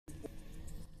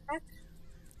back.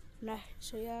 Nah,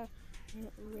 so yeah,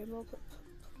 rainbow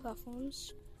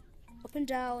platforms, up and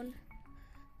down.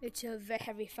 It's a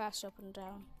very fast up and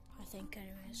down, I think.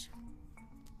 Anyways,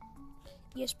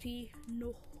 ESP,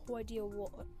 no idea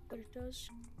what it does.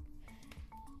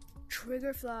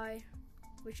 Trigger fly,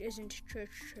 which isn't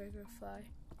trigger fly.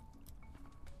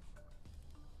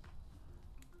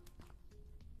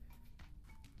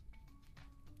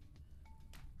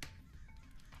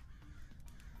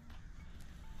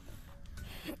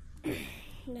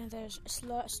 Then there's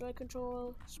slide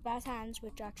control, spaz hands,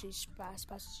 which actually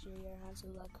spazes your hands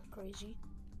like crazy.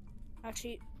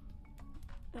 Actually,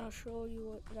 I'll show you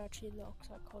what it actually looks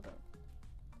like. Hold on.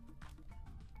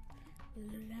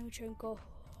 Let me try and go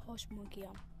horse monkey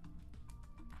on.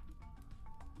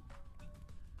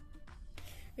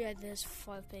 Yeah, there's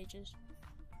 5 pages.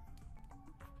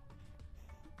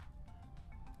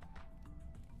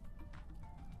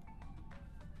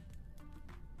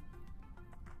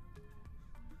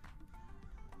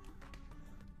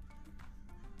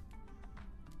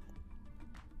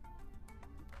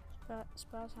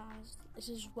 Spaz hands. This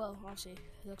is well, honestly,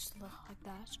 it looks like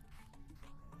that.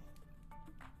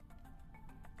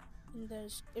 And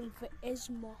there's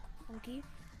invisible monkey,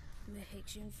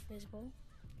 makes you invisible.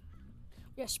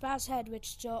 Yeah, spaz head,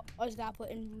 which does that, but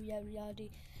in reality,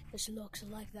 this looks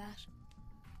like that.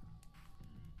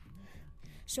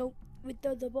 So with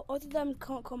the both of them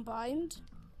combined,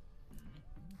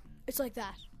 it's like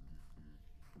that.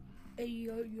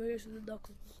 You just look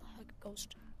like a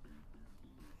ghost.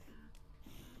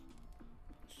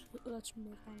 So let's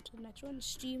move on to the next one.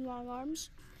 Steam long arms.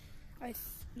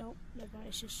 No, never mind.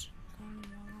 It's just long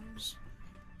arms.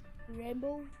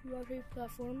 Rainbow rotary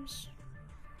platforms.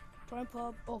 Prime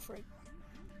pub, all free.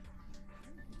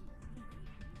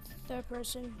 Third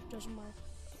person, doesn't matter.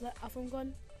 Platform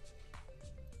gun.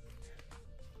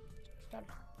 That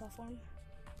platform.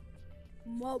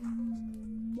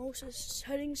 Most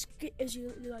settings is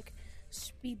you like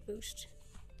speed boost.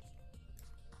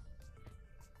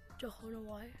 Don't know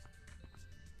why.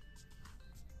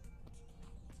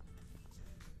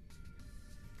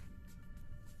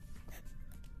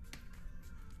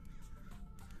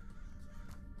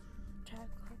 Attack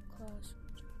class.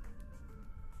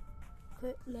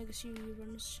 Click legacy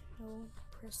reruns. No,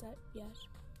 press that yet.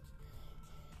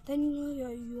 Then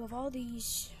you have all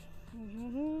these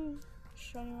shiny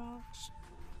rocks.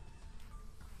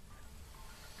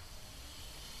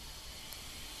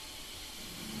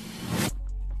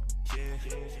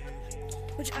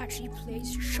 Which actually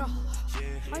plays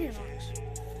shiny rocks.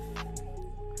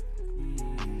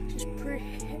 It's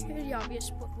pretty obvious,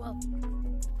 but well.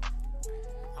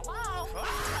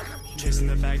 Chasing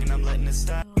the bag and I'm letting it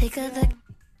stop.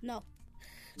 No.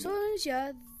 So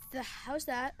yeah, how's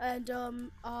that? And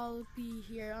I'll be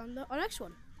here on the next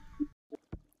one.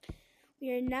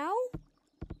 We are now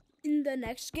in the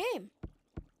next game.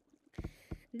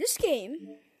 This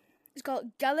game is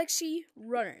called Galaxy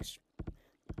Runners.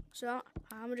 So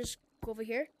I'm gonna just go over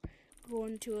here, go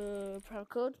into a promo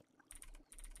code.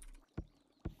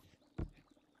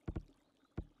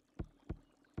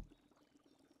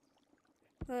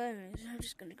 Anyways, I'm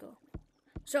just gonna go.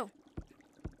 So,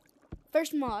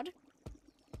 first mod.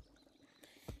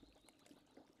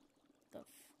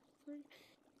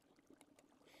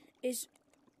 Is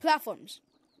platforms.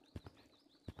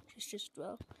 It's just,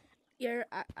 well, your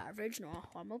average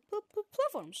normal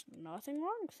platforms. Nothing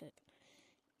wrong with it.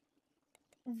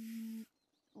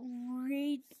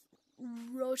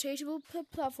 Rotatable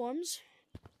platforms.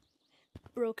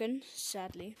 Broken,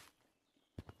 sadly.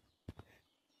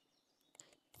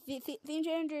 The theme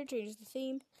changer changes the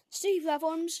theme. Sticky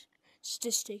platforms.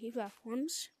 Sticky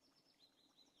platforms.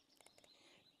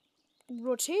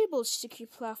 Rotatable sticky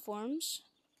platforms.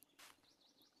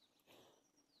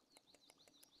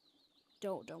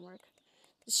 Don't work.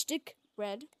 The stick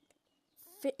red.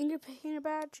 Finger painter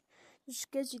badge. This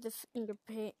gives you the finger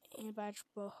painter badge,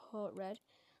 but red.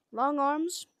 Long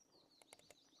arms.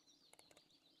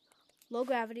 Low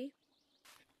gravity.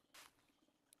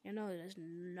 You know, there's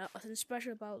nothing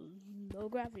special about low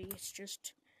gravity. It's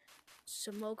just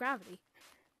some low gravity.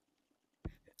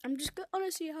 I'm just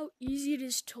gonna see how easy it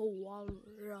is to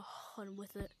run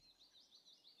with it.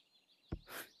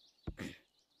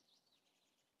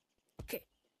 Okay.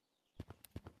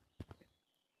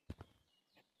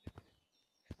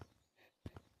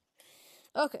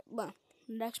 Okay, well,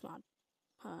 next mod.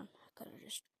 Hold on, I gotta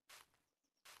just.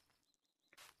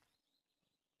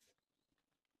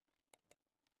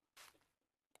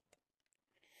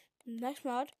 Next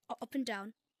mod, up and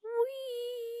down.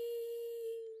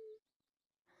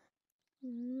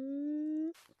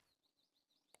 Whee!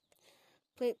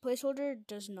 Placeholder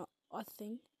does not a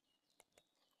thing.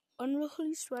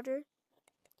 Unruly sweater.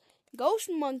 Ghost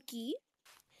monkey.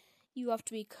 You have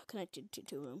to be connected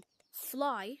to a room.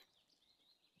 Fly.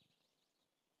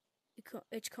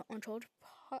 It's controlled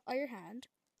by your hand.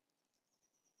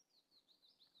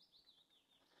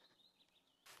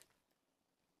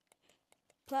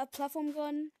 Platform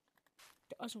gun.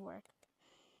 Doesn't work.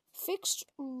 Fixed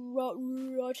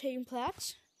rotating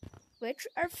plats, which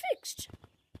are fixed,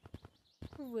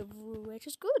 which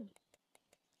is good.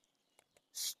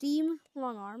 Steam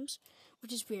long arms,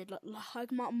 which is weird.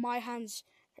 Like my hands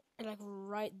are like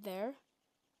right there.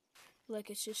 Like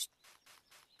it's just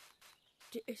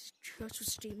what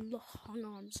steam long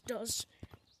arms does.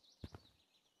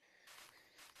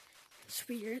 It's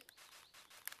weird.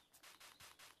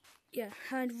 Yeah,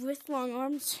 and with long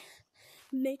arms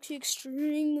makes you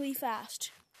extremely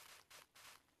fast.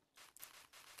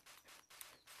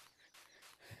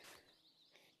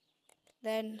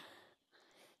 Then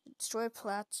destroy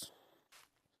plats.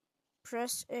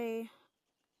 Press A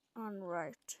on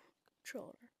right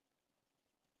controller.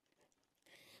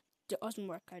 Doesn't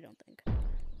work, I don't think.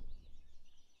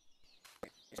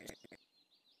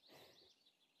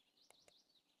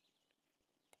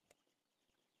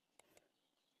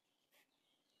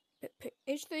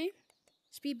 H3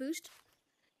 speed boost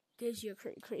gives you a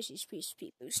crazy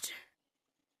speed boost.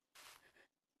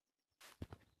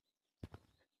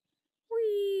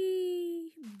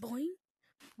 Whee! Boing,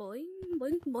 boing,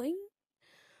 boing, boing.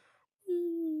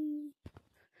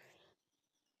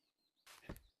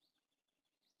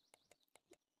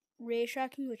 Ray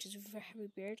tracking, which is very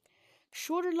weird.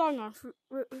 Shorter long arms,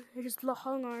 it is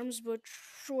long arms but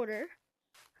shorter.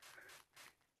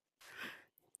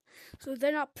 So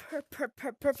they're not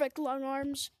perfect long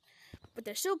arms, but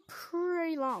they're still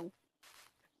pretty long.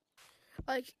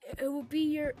 Like it will be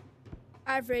your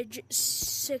average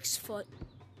 6 foot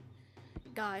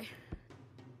guy.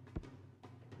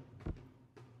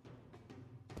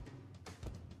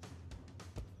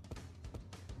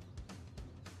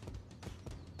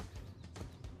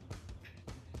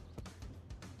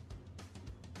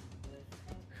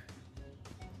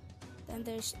 Then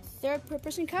there's third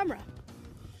person camera.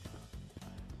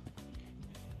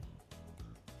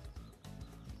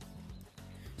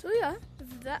 So yeah,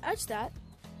 that's that.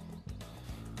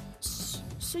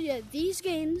 So yeah, these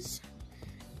games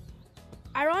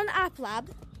are on applab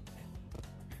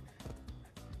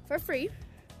for free.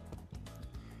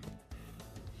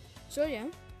 So yeah.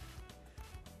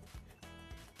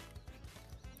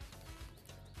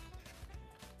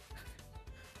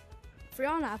 Free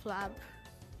on applab.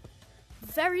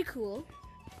 Very cool.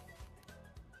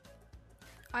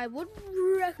 I would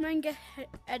recommend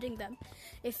editing them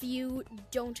if you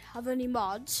don't have any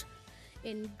mods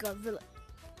in Gorilla.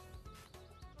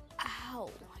 Ow,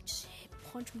 I just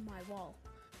punched my wall.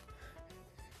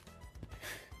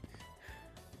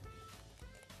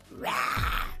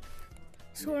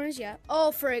 Swords, yeah.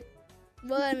 Oh, frick.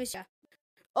 Well, let me see.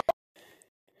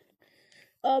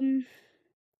 Oh.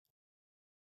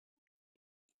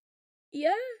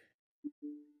 Yeah.